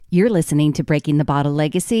You're listening to Breaking the Bottle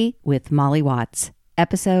Legacy with Molly Watts,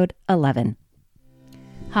 Episode 11.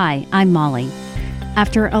 Hi, I'm Molly.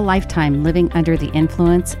 After a lifetime living under the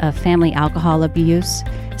influence of family alcohol abuse,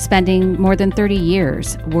 spending more than 30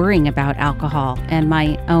 years worrying about alcohol and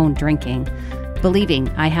my own drinking, believing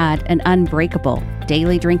I had an unbreakable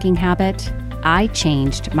daily drinking habit, I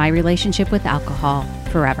changed my relationship with alcohol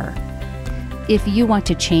forever. If you want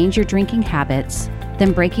to change your drinking habits,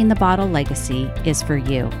 then Breaking the Bottle Legacy is for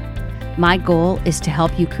you. My goal is to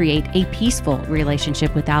help you create a peaceful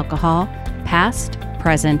relationship with alcohol, past,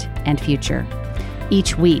 present, and future.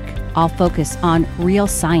 Each week, I'll focus on real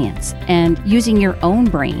science and using your own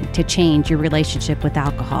brain to change your relationship with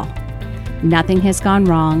alcohol. Nothing has gone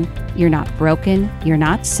wrong. You're not broken. You're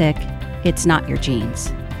not sick. It's not your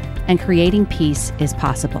genes. And creating peace is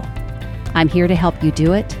possible. I'm here to help you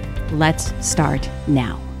do it. Let's start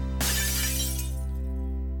now.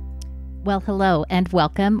 Well, hello and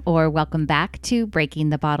welcome or welcome back to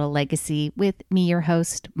Breaking the Bottle Legacy with me, your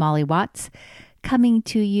host, Molly Watts, coming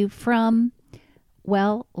to you from,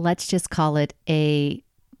 well, let's just call it a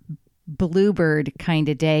bluebird kind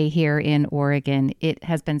of day here in Oregon. It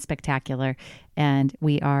has been spectacular and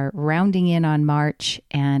we are rounding in on March,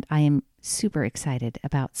 and I am super excited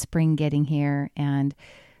about spring getting here and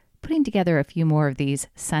putting together a few more of these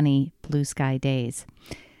sunny blue sky days.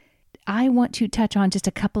 I want to touch on just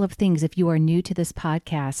a couple of things if you are new to this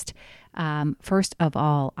podcast. First of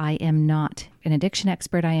all, I am not an addiction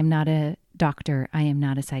expert. I am not a doctor. I am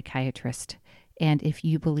not a psychiatrist. And if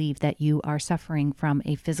you believe that you are suffering from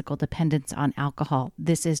a physical dependence on alcohol,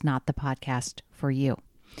 this is not the podcast for you.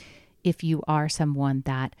 If you are someone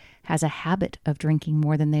that has a habit of drinking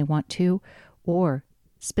more than they want to, or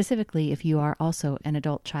specifically if you are also an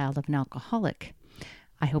adult child of an alcoholic,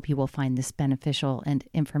 I hope you will find this beneficial and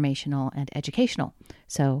informational and educational.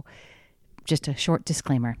 So just a short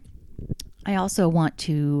disclaimer. I also want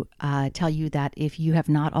to tell you that if you have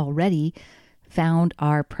not already found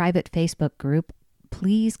our private Facebook group,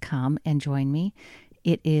 please come and join me.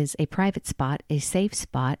 It is a private spot, a safe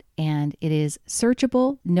spot, and it is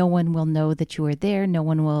searchable. No one will know that you are there. No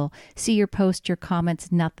one will see your post, your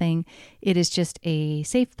comments, nothing. It is just a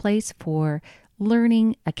safe place for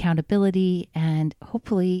learning, accountability, and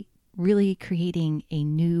hopefully really creating a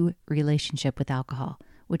new relationship with alcohol,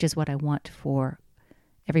 which is what I want for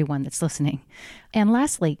everyone that's listening. And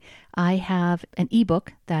lastly, I have an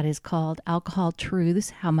ebook that is called Alcohol Truths,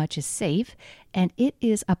 How Much is Safe, and it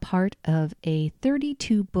is a part of a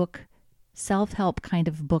 32-book self-help kind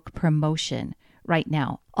of book promotion right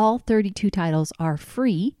now. All 32 titles are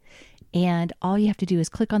free, and all you have to do is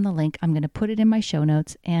click on the link. I'm going to put it in my show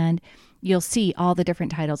notes, and you'll see all the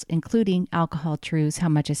different titles, including Alcohol Truths, How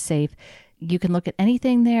Much is Safe. You can look at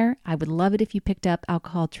anything there. I would love it if you picked up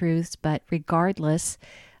Alcohol Truths, but regardless,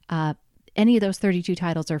 any of those 32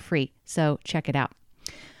 titles are free, so check it out.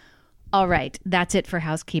 All right, that's it for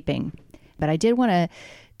housekeeping. But I did want to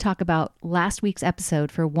talk about last week's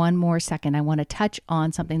episode for one more second. I want to touch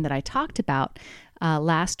on something that I talked about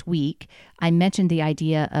last week. I mentioned the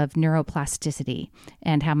idea of neuroplasticity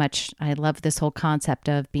and how much I love this whole concept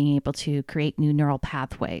of being able to create new neural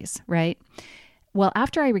pathways, right? Well,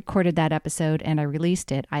 after I recorded that episode and I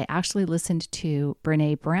released it, I actually listened to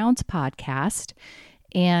Brené Brown's podcast,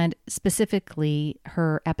 and specifically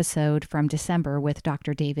her episode from December with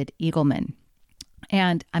Dr. David Eagleman.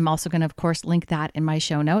 And I'm also going to, of course, link that in my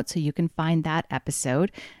show notes so you can find that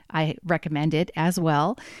episode. I recommend it as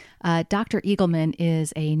well. Dr. Eagleman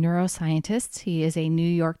is a neuroscientist. He is a New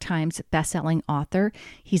York Times bestselling author.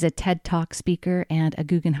 He's a TED Talk speaker and a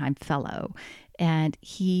Guggenheim Fellow. And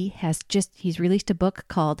he's released a book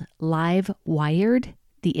called Live Wired,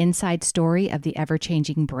 The Inside Story of the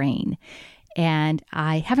Ever-Changing Brain. And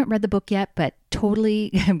I haven't read the book yet, but totally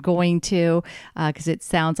am going to, because it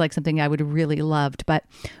sounds like something I would have really loved. But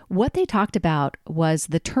what they talked about was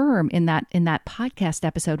the term in that podcast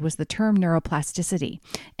episode was the term neuroplasticity.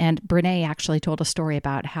 And Brené actually told a story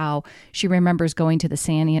about how she remembers going to the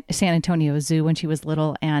San Antonio Zoo when she was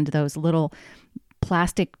little, and those little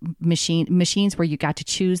plastic machines where you got to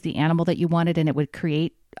choose the animal that you wanted, and it would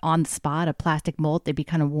create on the spot a plastic mold. They'd be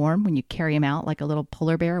kind of warm when you carry them out, like a little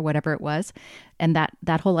polar bear or whatever it was. And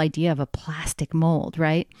that whole idea of a plastic mold,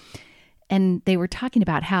 right? And they were talking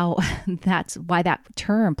about how that's why that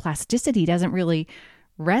term plasticity doesn't really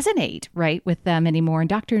resonate, right, with them anymore. And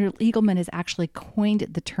Dr. Eagleman has actually coined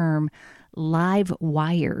the term live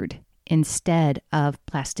wired instead of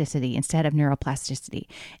plasticity, instead of neuroplasticity.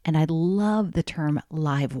 And I love the term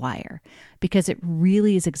live wire because it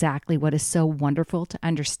really is exactly what is so wonderful to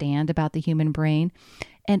understand about the human brain.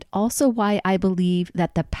 and also why I believe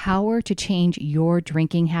that the power to change your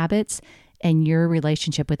drinking habits and your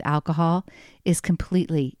relationship with alcohol is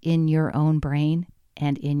completely in your own brain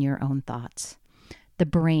and in your own thoughts. The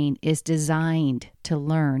brain is designed to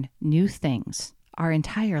learn new things our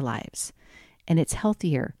entire lives, and it's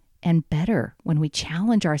healthier and better when we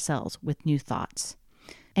challenge ourselves with new thoughts.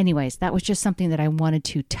 Anyways, that was just something that I wanted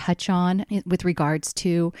to touch on with regards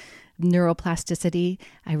to neuroplasticity.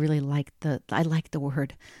 I like the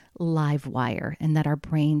word live wire, and that our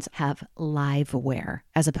brains have liveware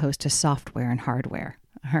as opposed to software and hardware.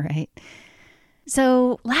 All right.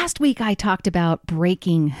 So last week I talked about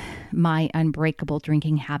breaking my unbreakable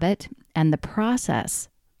drinking habit and the process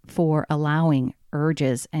for allowing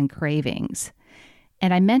urges and cravings.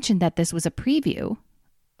 And I mentioned that this was a preview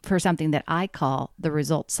for something that I call the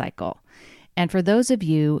result cycle. And for those of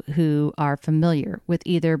you who are familiar with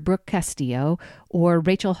either Brooke Castillo or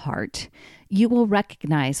Rachel Hart, you will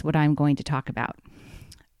recognize what I'm going to talk about.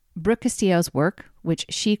 Brooke Castillo's work, which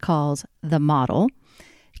she calls the model,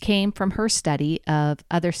 came from her study of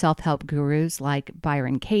other self-help gurus like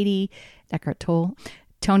Byron Katie, Eckhart Tolle,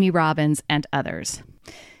 Tony Robbins, and others.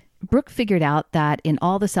 Brooke figured out that in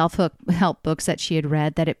all the self-help books that she had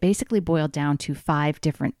read, that it basically boiled down to 5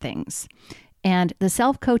 different things. And the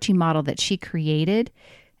self-coaching model that she created,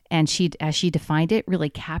 and as she defined it,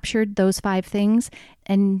 really captured those 5 things.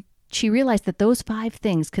 And she realized that those 5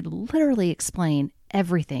 things could literally explain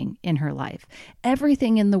everything in her life.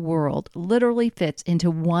 Everything in the world literally fits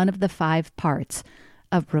into one of the 5 parts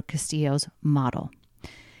of Brooke Castillo's model.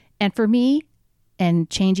 And for me, and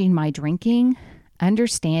changing my drinking,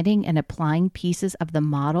 understanding and applying pieces of the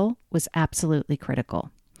model was absolutely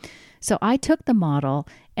critical. So I took the model,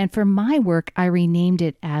 and for my work, I renamed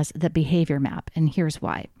it as the behavior map. And here's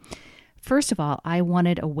why. First of all, I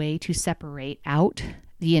wanted a way to separate out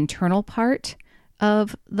the internal part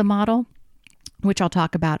of the model, which I'll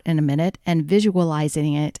talk about in a minute, and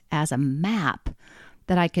visualizing it as a map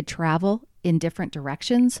that I could travel in different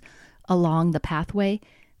directions along the pathway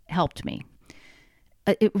helped me.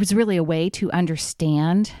 It was really a way to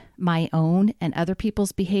understand my own and other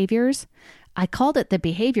people's behaviors. I called it the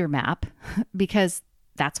behavior map because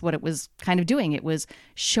that's what it was kind of doing. It was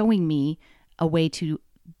showing me a way to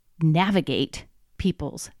navigate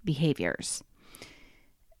people's behaviors.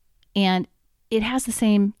 And it has the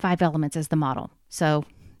same 5 elements as the model. So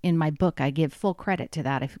in my book, I give full credit to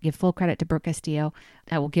that. I give full credit to Brooke Castillo.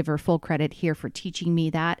 I will give her full credit here for teaching me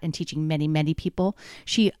that and teaching many, many people.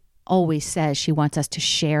 She always says she wants us to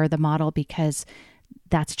share the model because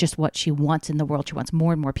that's just what she wants in the world. She wants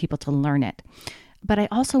more and more people to learn it. But I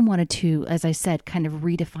also wanted to, as I said, kind of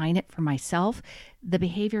redefine it for myself. The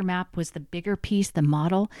behavior map was the bigger piece, the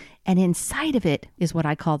model, and inside of it is what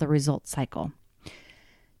I call the result cycle.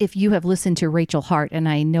 If you have listened to Rachel Hart, and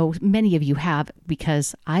I know many of you have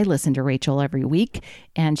because I listen to Rachel every week,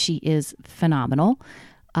 and she is phenomenal.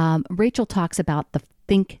 Rachel talks about the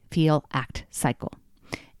think, feel, act cycle.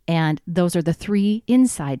 And those are the 3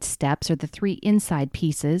 inside steps or the 3 inside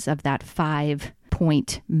pieces of that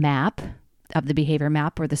 5-point map of the behavior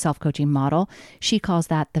map or the self-coaching model. She calls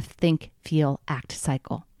that the think, feel, act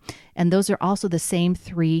cycle. And those are also the same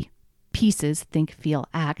 3 pieces, think, feel,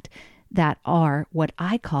 act, that are what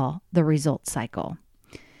I call the result cycle.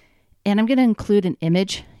 And I'm going to include an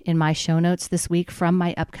image in my show notes this week from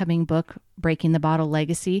my upcoming book, Breaking the Bottle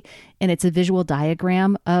Legacy. And it's a visual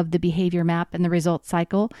diagram of the behavior map and the result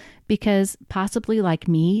cycle, because possibly like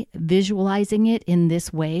me, visualizing it in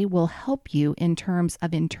this way will help you in terms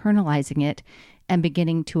of internalizing it and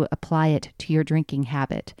beginning to apply it to your drinking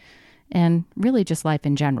habit and really just life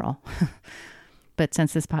in general. But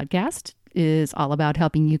since this podcast is all about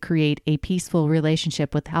helping you create a peaceful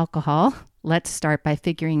relationship with alcohol, let's start by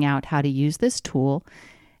figuring out how to use this tool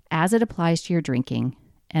as it applies to your drinking.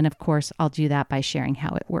 And of course, I'll do that by sharing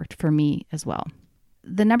how it worked for me as well.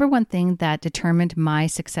 The number one thing that determined my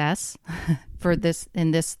success for this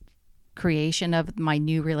in this creation of my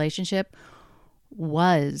new relationship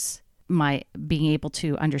was my being able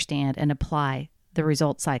to understand and apply the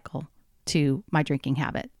result cycle to my drinking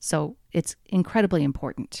habit. So it's incredibly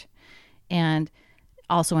important. And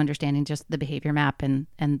also understanding just the behavior map and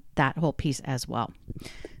that whole piece as well.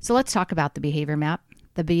 So let's talk about the behavior map.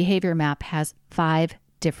 The behavior map has 5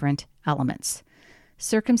 different elements: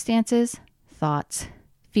 circumstances, thoughts,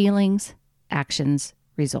 feelings, actions,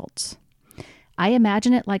 results. I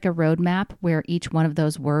imagine it like a roadmap where each one of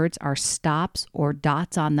those words are stops or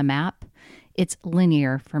dots on the map. It's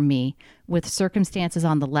linear for me, with circumstances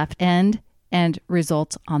on the left end and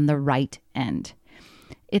results on the right end.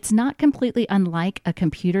 It's not completely unlike a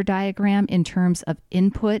computer diagram in terms of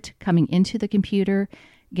input coming into the computer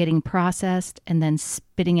getting processed, and then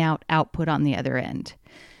spitting out output on the other end.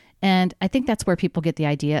 And I think that's where people get the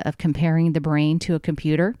idea of comparing the brain to a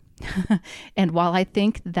computer. And while I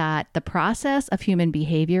think that the process of human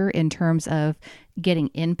behavior in terms of getting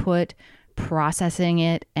input, processing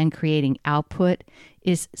it, and creating output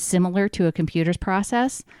is similar to a computer's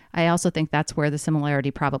process, I also think that's where the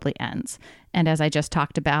similarity probably ends. And as I just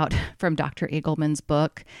talked about from Dr. Eagleman's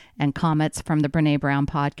book and comments from the Brene Brown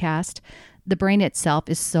podcast, the brain itself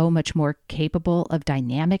is so much more capable of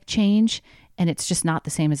dynamic change, and it's just not the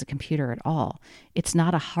same as a computer at all. It's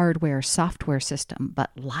not a hardware software system,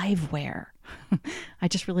 but liveware. I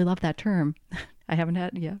just really love that term. I haven't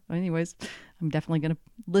had, anyways, I'm definitely going to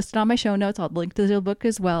list it on my show notes. I'll link to the book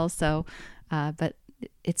as well. So, but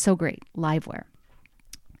it's so great. Liveware.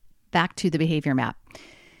 Back to the behavior map.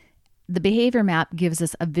 The behavior map gives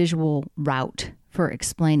us a visual route for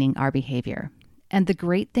explaining our behavior. And the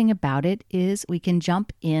great thing about it is we can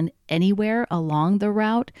jump in anywhere along the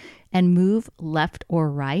route and move left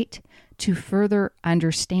or right to further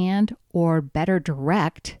understand or better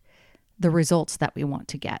direct the results that we want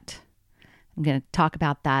to get. I'm going to talk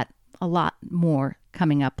about that a lot more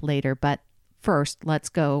coming up later, but first let's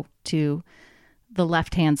go to the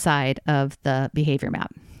left-hand side of the behavior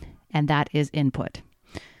map, and that is input.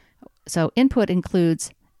 So input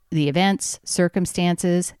includes the events,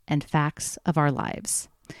 circumstances, and facts of our lives.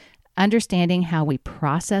 Understanding how we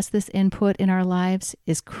process this input in our lives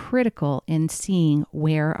is critical in seeing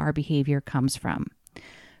where our behavior comes from.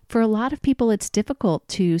 For a lot of people, it's difficult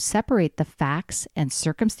to separate the facts and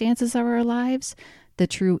circumstances of our lives, the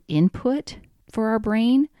true input for our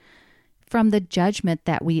brain, from the judgment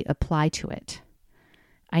that we apply to it.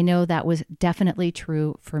 I know that was definitely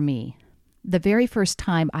true for me. The very first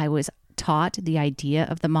time I was taught the idea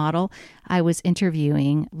of the model, I was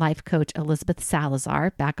interviewing life coach Elizabeth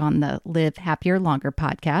Salazar back on the Live Happier Longer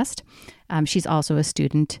podcast. She's also a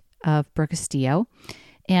student of Brooke Castillo.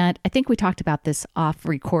 And I think we talked about this off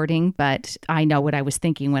recording, but I know what I was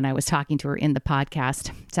thinking when I was talking to her in the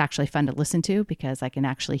podcast. It's actually fun to listen to because I can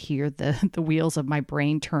actually hear the wheels of my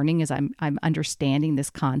brain turning as I'm understanding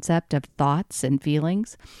this concept of thoughts and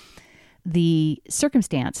feelings. The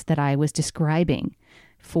circumstance that I was describing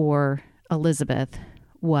for Elizabeth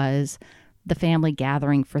was the family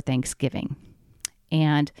gathering for Thanksgiving.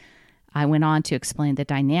 And I went on to explain the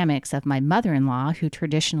dynamics of my mother-in-law, who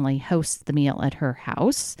traditionally hosts the meal at her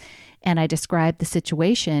house. And I described the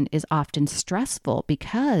situation is often stressful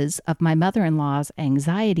because of my mother-in-law's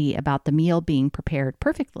anxiety about the meal being prepared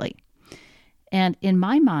perfectly. And in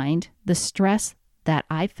my mind, the stress that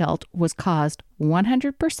I felt was caused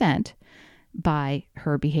 100% by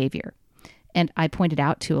her behavior. And I pointed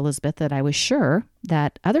out to Elizabeth that I was sure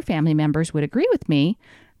that other family members would agree with me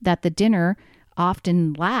that the dinner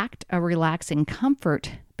often lacked a relaxing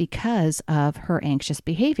comfort because of her anxious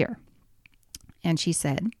behavior. And she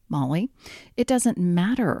said, Molly, it doesn't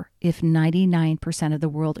matter if 99% of the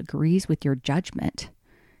world agrees with your judgment.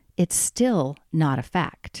 It's still not a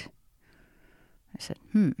fact. I said,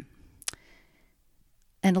 And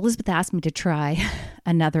Elizabeth asked me to try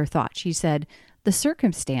another thought. She said, the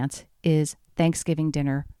circumstance is Thanksgiving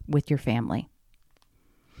dinner with your family.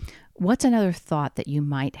 What's another thought that you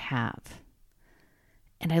might have?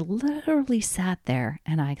 And I literally sat there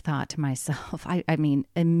and I thought to myself,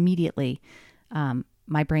 immediately,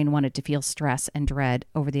 my brain wanted to feel stress and dread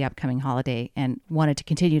over the upcoming holiday and wanted to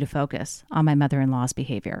continue to focus on my mother-in-law's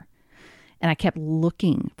behavior. And I kept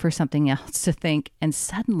looking for something else to think. And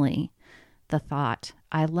suddenly the thought,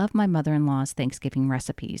 I love my mother-in-law's Thanksgiving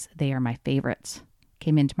recipes. They are my favorites,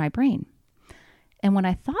 came into my brain. And when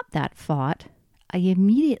I thought that thought, I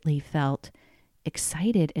immediately felt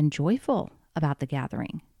excited and joyful about the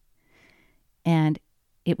gathering. And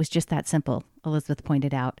it was just that simple. Elizabeth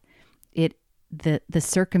pointed out, the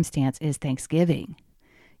circumstance is Thanksgiving.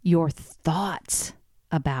 Your thoughts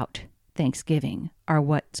about Thanksgiving are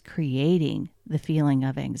what's creating the feeling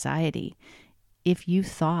of anxiety. If you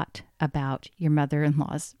thought about your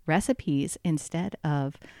mother-in-law's recipes instead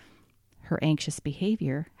of her anxious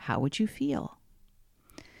behavior, how would you feel?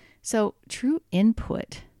 So true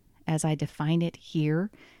input, as I define it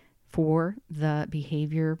here for the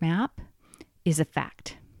behavior map, is a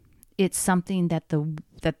fact. It's something that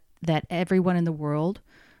that everyone in the world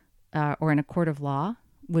or in a court of law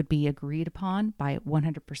would be agreed upon by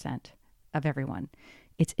 100% of everyone.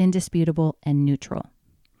 It's indisputable and neutral.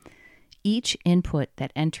 Each input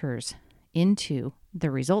that enters into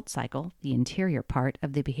the result cycle, the interior part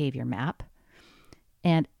of the behavior map,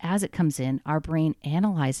 and as it comes in, our brain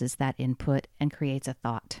analyzes that input and creates a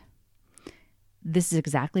thought. This is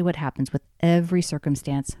exactly what happens with every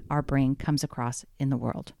circumstance our brain comes across in the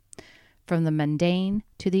world. From the mundane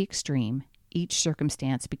to the extreme, each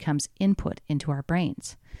circumstance becomes input into our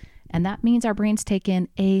brains. And that means our brains take in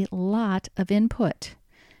a lot of input.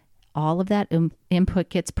 All of that input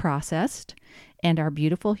gets processed, and our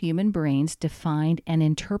beautiful human brains define and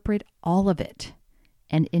interpret all of it.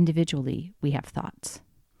 And individually, we have thoughts.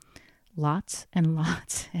 Lots and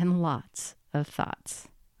lots and lots of thoughts.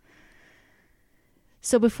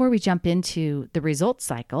 So before we jump into the result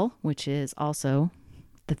cycle, which is also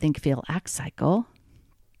the think, feel, act cycle,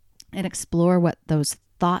 and explore what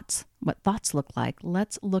thoughts look like,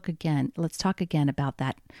 let's talk again about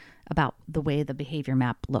the way the behavior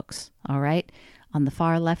map looks. All right. On the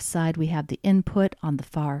far left side, we have the input. On the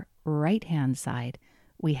far right hand side,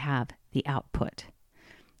 we have the output.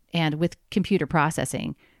 And with computer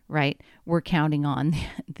processing, right, we're counting on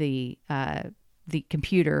the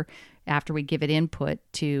computer, after we give it input,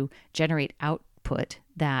 to generate output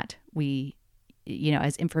that we,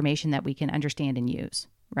 as information that we can understand and use,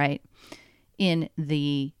 right? In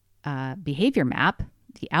the behavior map,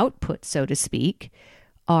 the output, so to speak,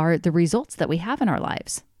 are the results that we have in our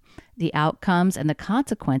lives, the outcomes and the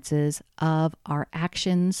consequences of our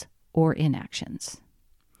actions or inactions.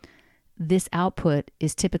 This output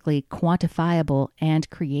is typically quantifiable and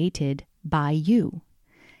created by you.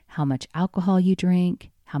 How much alcohol you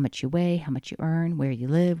drink, how much you weigh, how much you earn, where you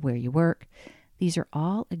live, where you work. These are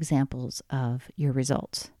all examples of your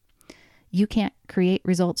results. You can't create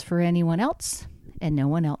results for anyone else, and no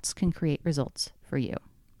one else can create results for you.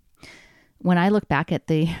 When I look back at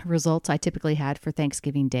the results I typically had for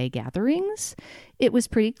Thanksgiving Day gatherings, it was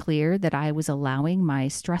pretty clear that I was allowing my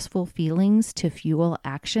stressful feelings to fuel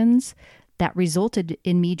actions that resulted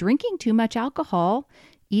in me drinking too much alcohol,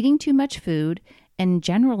 eating too much food, and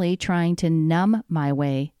generally trying to numb my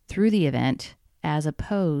way through the event as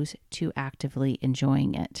opposed to actively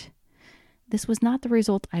enjoying it. This was not the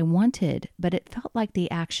result I wanted, but it felt like the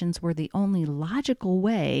actions were the only logical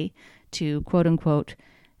way to, quote unquote,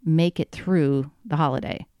 make it through the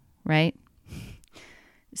holiday, right?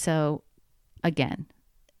 So again,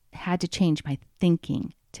 had to change my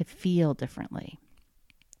thinking to feel differently.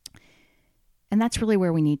 And that's really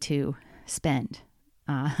where we need to spend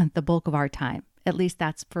the bulk of our time. At least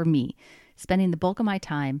that's for me, spending the bulk of my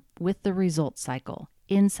time with the result cycle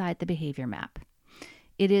inside the behavior map.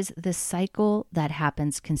 It is the cycle that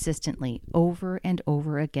happens consistently over and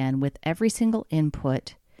over again with every single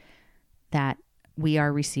input that we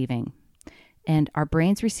are receiving. And our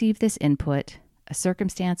brains receive this input, a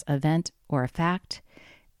circumstance, event, or a fact,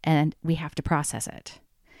 and we have to process it.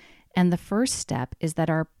 And the first step is that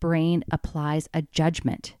our brain applies a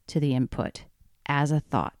judgment to the input as a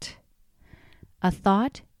thought. A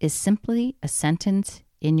thought is simply a sentence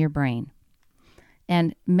in your brain.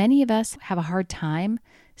 And many of us have a hard time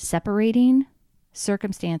separating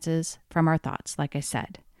circumstances from our thoughts, like I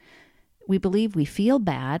said. We believe we feel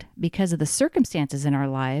bad because of the circumstances in our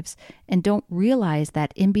lives and don't realize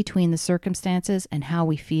that in between the circumstances and how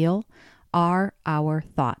we feel are our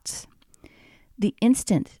thoughts. The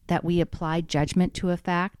instant that we apply judgment to a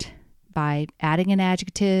fact by adding an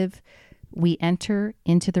adjective, we enter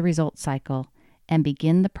into the result cycle and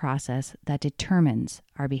begin the process that determines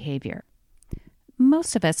our behavior.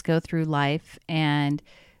 Most of us go through life and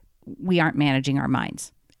we aren't managing our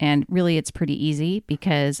minds. And really, it's pretty easy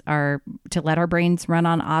because to let our brains run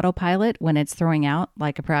on autopilot when it's throwing out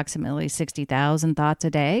like approximately 60,000 thoughts a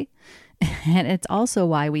day. And it's also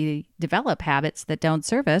why we develop habits that don't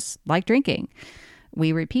serve us, like drinking.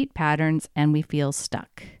 We repeat patterns and we feel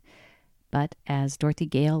stuck. But as Dorothy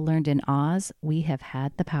Gale learned in Oz, we have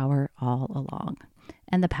had the power all along.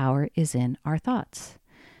 And the power is in our thoughts.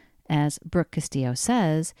 As Brooke Castillo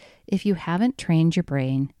says, if you haven't trained your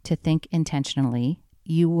brain to think intentionally,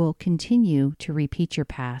 you will continue to repeat your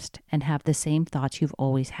past and have the same thoughts you've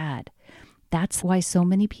always had. That's why so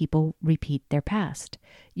many people repeat their past.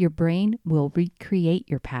 Your brain will recreate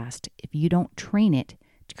your past if you don't train it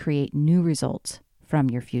to create new results from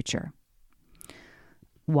your future.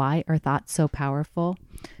 Why are thoughts so powerful?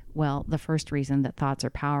 Well, the first reason that thoughts are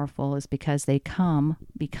powerful is because they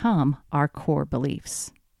become our core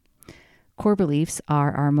beliefs. Core beliefs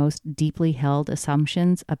are our most deeply held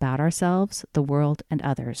assumptions about ourselves, the world, and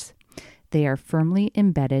others. They are firmly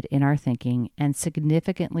embedded in our thinking and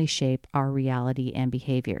significantly shape our reality and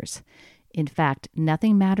behaviors. In fact,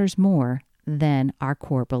 nothing matters more than our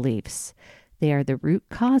core beliefs. They are the root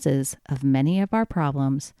causes of many of our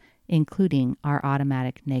problems, including our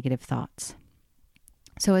automatic negative thoughts.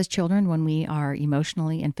 So as children, when we are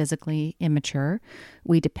emotionally and physically immature,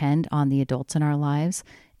 we depend on the adults in our lives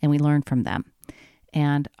and we learn from them.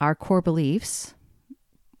 And our core beliefs,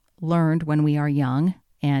 learned when we are young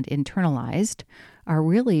and internalized, are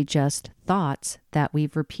really just thoughts that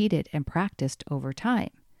we've repeated and practiced over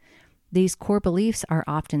time. These core beliefs are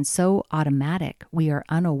often so automatic, we are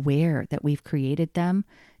unaware that we've created them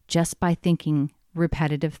just by thinking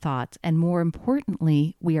repetitive thoughts. And more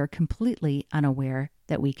importantly, we are completely unaware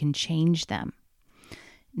that we can change them.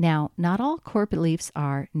 Now, not all core beliefs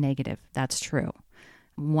are negative. That's true.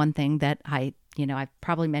 One thing that I've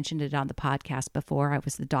probably mentioned it on the podcast before. I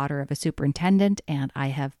was the daughter of a superintendent, and I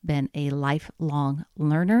have been a lifelong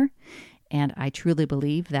learner. And I truly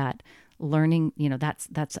believe that learning,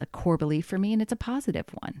 that's a core belief for me, and it's a positive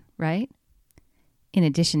one, right? In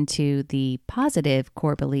addition to the positive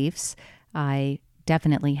core beliefs, I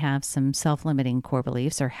definitely have some self-limiting core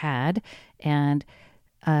beliefs, or had, and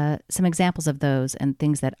some examples of those and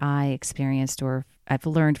things that I experienced or I've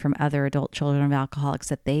learned from other adult children of alcoholics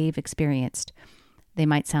that they've experienced. They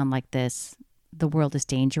might sound like this: the world is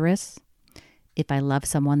dangerous. If I love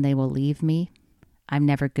someone, they will leave me. I'm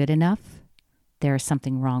never good enough. There is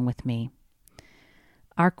something wrong with me.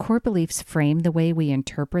 Our core beliefs frame the way we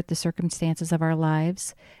interpret the circumstances of our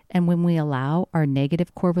lives, and when we allow our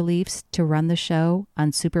negative core beliefs to run the show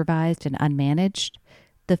unsupervised and unmanaged,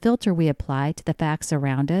 the filter we apply to the facts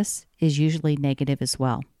around us is usually negative as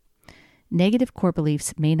well. Negative core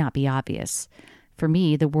beliefs may not be obvious. For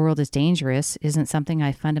me, the world is dangerous isn't something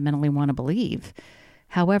I fundamentally want to believe.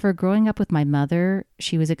 However, growing up with my mother,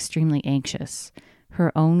 she was extremely anxious.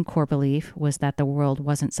 Her own core belief was that the world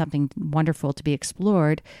wasn't something wonderful to be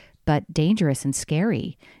explored, but dangerous and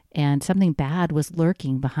scary, and something bad was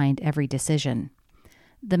lurking behind every decision.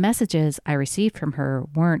 The messages I received from her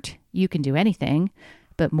weren't, "You can do anything,"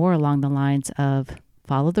 but more along the lines of,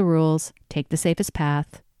 "Follow the rules, take the safest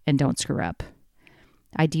path, and don't screw up."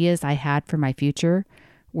 Ideas I had for my future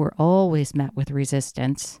were always met with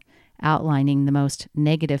resistance, outlining the most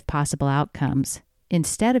negative possible outcomes.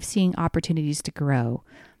 Instead of seeing opportunities to grow,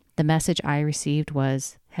 the message I received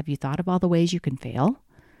was, "Have you thought of all the ways you can fail?"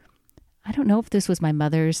 I don't know if this was my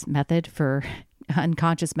mother's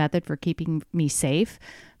unconscious method for keeping me safe,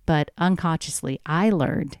 but unconsciously I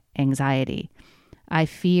learned anxiety. I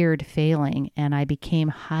feared failing, and I became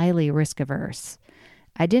highly risk averse.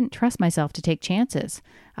 I didn't trust myself to take chances.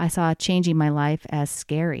 I saw changing my life as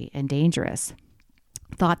scary and dangerous.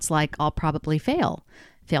 Thoughts like, "I'll probably fail.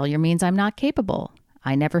 Failure means I'm not capable.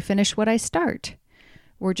 I never finish what I start,"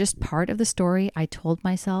 were just part of the story I told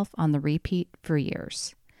myself on the repeat for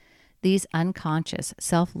years. These unconscious,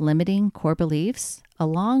 self-limiting core beliefs,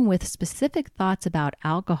 along with specific thoughts about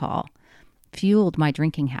alcohol, fueled my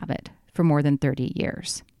drinking habit for more than 30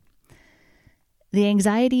 years. The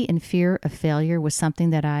anxiety and fear of failure was something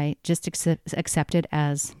that I just accepted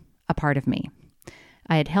as a part of me.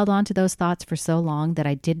 I had held on to those thoughts for so long that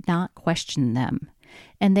I did not question them,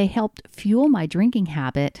 and they helped fuel my drinking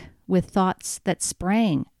habit with thoughts that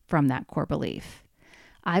sprang from that core belief.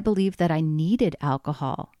 I believed that I needed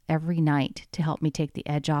alcohol every night to help me take the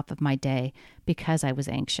edge off of my day because I was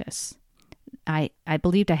anxious. I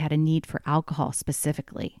believed I had a need for alcohol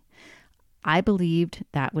specifically. I believed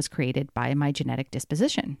that was created by my genetic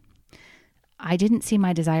disposition. I didn't see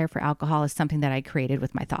my desire for alcohol as something that I created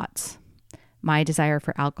with my thoughts. My desire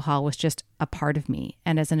for alcohol was just a part of me,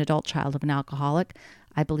 and as an adult child of an alcoholic,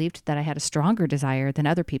 I believed that I had a stronger desire than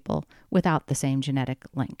other people without the same genetic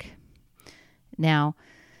link. Now,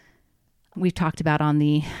 we've talked about on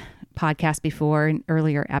the podcast before in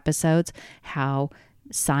earlier episodes how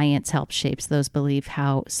science helps shape those beliefs,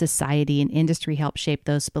 how society and industry help shape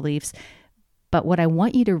those beliefs. But what I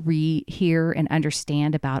want you to hear and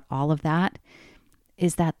understand about all of that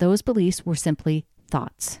is that those beliefs were simply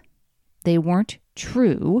thoughts. They weren't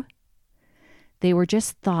true. They were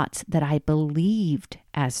just thoughts that I believed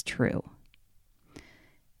as true.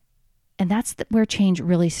 And that's where change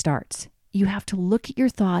really starts. You have to look at your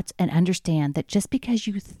thoughts and understand that just because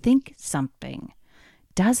you think something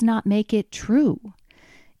does not make it true.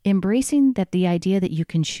 Embracing that the idea that you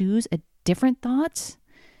can choose a different thoughts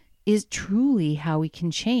is truly how we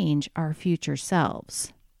can change our future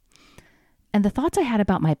selves. And the thoughts I had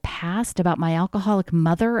about my past, about my alcoholic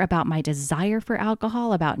mother, about my desire for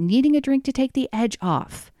alcohol, about needing a drink to take the edge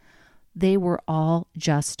off, they were all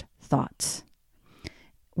just thoughts.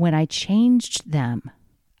 When I changed them,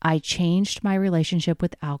 I changed my relationship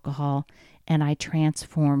with alcohol and I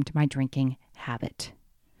transformed my drinking habit.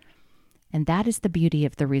 And that is the beauty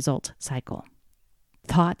of the result cycle.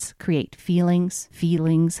 Thoughts create feelings,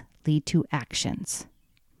 feelings lead to actions.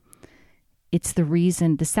 It's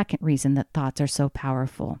the second reason that thoughts are so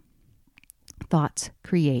powerful. Thoughts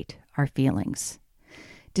create our feelings.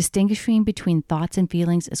 Distinguishing between thoughts and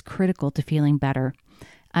feelings is critical to feeling better.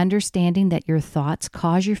 Understanding that your thoughts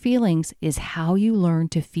cause your feelings is how you learn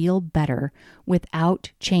to feel better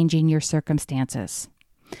without changing your circumstances.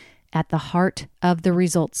 At the heart of the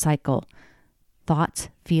result cycle, thoughts,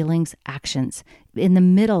 feelings, actions. In the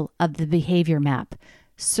middle of the behavior map,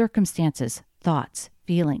 circumstances, thoughts,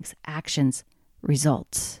 feelings, actions,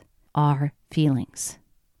 results are feelings.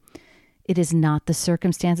 It is not the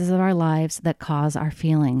circumstances of our lives that cause our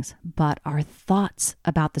feelings, but our thoughts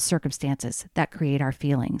about the circumstances that create our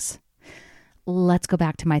feelings. Let's go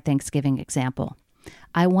back to my Thanksgiving example.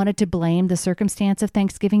 I wanted to blame the circumstance of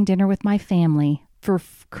Thanksgiving dinner with my family for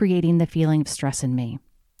creating the feeling of stress in me.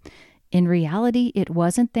 In reality, it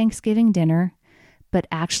wasn't Thanksgiving dinner, but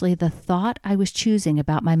actually the thought I was choosing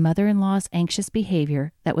about my mother-in-law's anxious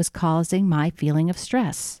behavior that was causing my feeling of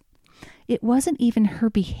stress. It wasn't even her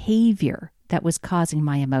behavior that was causing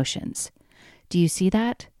my emotions. Do you see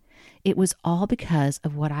that? It was all because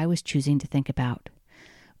of what I was choosing to think about.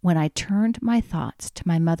 When I turned my thoughts to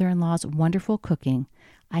my mother-in-law's wonderful cooking,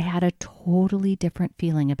 I had a totally different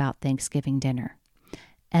feeling about Thanksgiving dinner.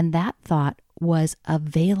 And that thought was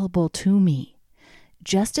available to me,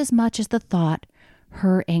 just as much as the thought,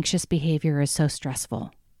 her anxious behavior is so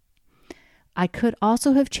stressful. I could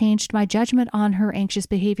also have changed my judgment on her anxious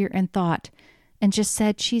behavior and thought, and just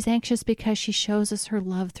said she's anxious because she shows us her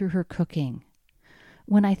love through her cooking.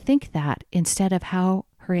 When I think that, instead of how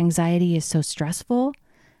her anxiety is so stressful,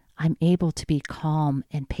 I'm able to be calm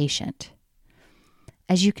and patient.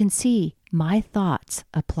 As you can see, my thoughts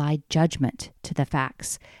apply judgment to the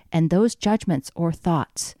facts, and those judgments or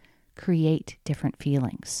thoughts create different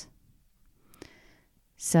feelings.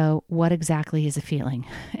 So what exactly is a feeling,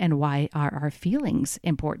 and why are our feelings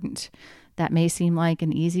important? That may seem like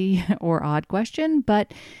an easy or odd question,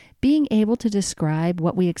 but being able to describe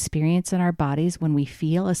what we experience in our bodies when we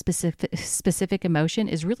feel a specific emotion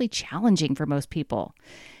is really challenging for most people.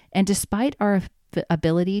 And despite our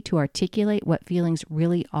ability to articulate what feelings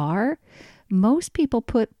really are, most people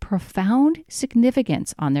put profound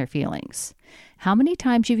significance on their feelings. How many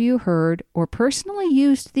times have you heard or personally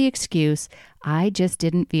used the excuse, I just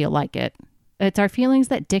didn't feel like it? It's our feelings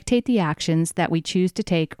that dictate the actions that we choose to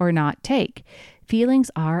take or not take.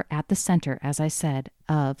 Feelings are at the center, as I said,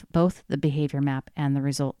 of both the behavior map and the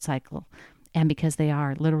result cycle, and because they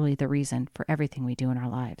are literally the reason for everything we do in our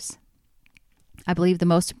lives. I believe the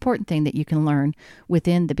most important thing that you can learn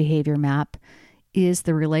within the behavior map is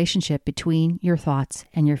the relationship between your thoughts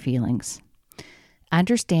and your feelings.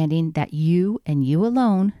 Understanding that you and you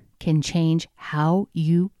alone can change how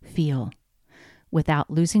you feel without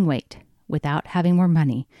losing weight, without having more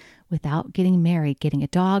money, without getting married, getting a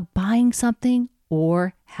dog, buying something,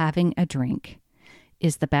 or having a drink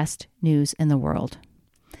is the best news in the world.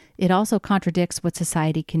 It also contradicts what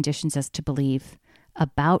society conditions us to believe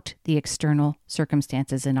about the external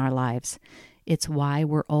circumstances in our lives. It's why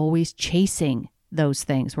we're always chasing those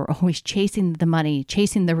things. We're always chasing the money,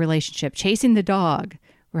 chasing the relationship, chasing the dog,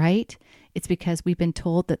 right? It's because we've been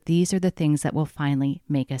told that these are the things that will finally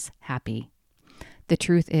make us happy. The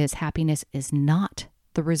truth is, happiness is not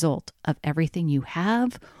the result of everything you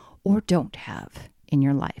have or don't have in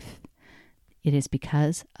your life. It is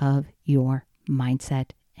because of your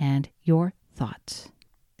mindset and your thoughts.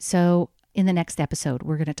 So in the next episode,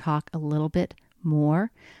 we're going to talk a little bit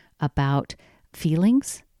more about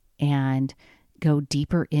feelings and go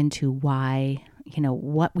deeper into why,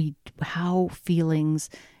 how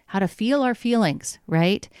to feel our feelings,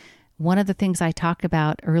 right? One of the things I talked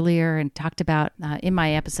about earlier and talked about in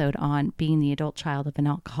my episode on being the adult child of an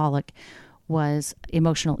alcoholic was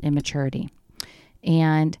emotional immaturity.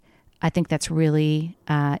 And I think that's really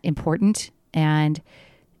important. And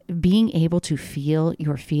being able to feel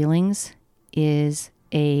your feelings is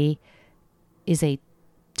a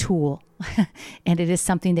tool. And it is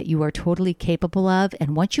something that you are totally capable of.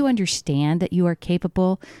 And once you understand that you are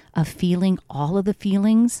capable of feeling all of the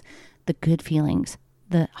feelings, the good feelings,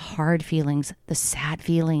 the hard feelings, the sad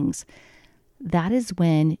feelings, that is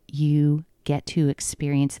when you get to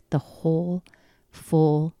experience the whole,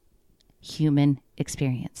 full human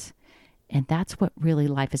experience. And that's what really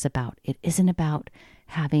life is about. It isn't about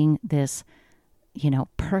having this,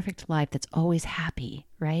 perfect life that's always happy,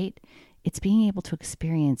 right? It's being able to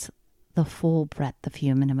experience the full breadth of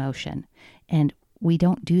human emotion. And we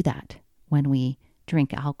don't do that when we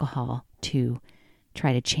drink alcohol to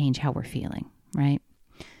try to change how we're feeling, right?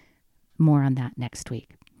 More on that next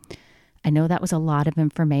week. I know that was a lot of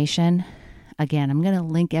information. Again, I'm going to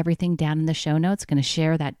link everything down in the show notes. Going to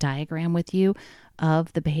share that diagram with you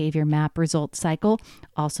of the behavior map result cycle,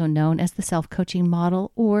 also known as the self-coaching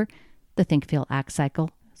model or the think, feel, act cycle.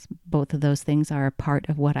 Both of those things are a part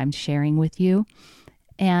of what I'm sharing with you.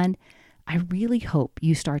 And I really hope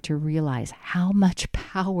you start to realize how much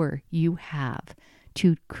power you have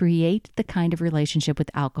to create the kind of relationship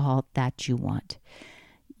with alcohol that you want.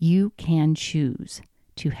 You can choose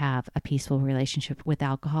to have a peaceful relationship with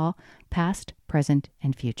alcohol, past, present,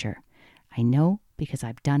 and future. I know because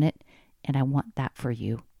I've done it, and I want that for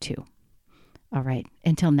you too. All right,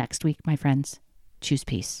 until next week, my friends, choose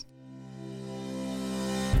peace.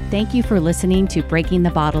 Thank you for listening to Breaking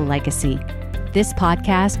the Bottle Legacy. This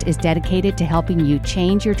podcast is dedicated to helping you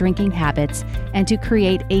change your drinking habits and to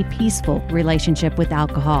create a peaceful relationship with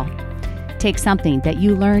alcohol. Take something that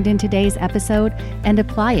you learned in today's episode and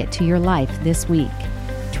apply it to your life this week.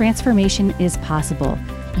 Transformation is possible.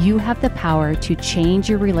 You have the power to change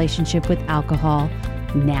your relationship with alcohol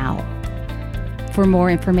now. For more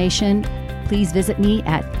information, please visit me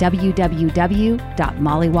at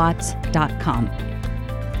www.mollywatts.com.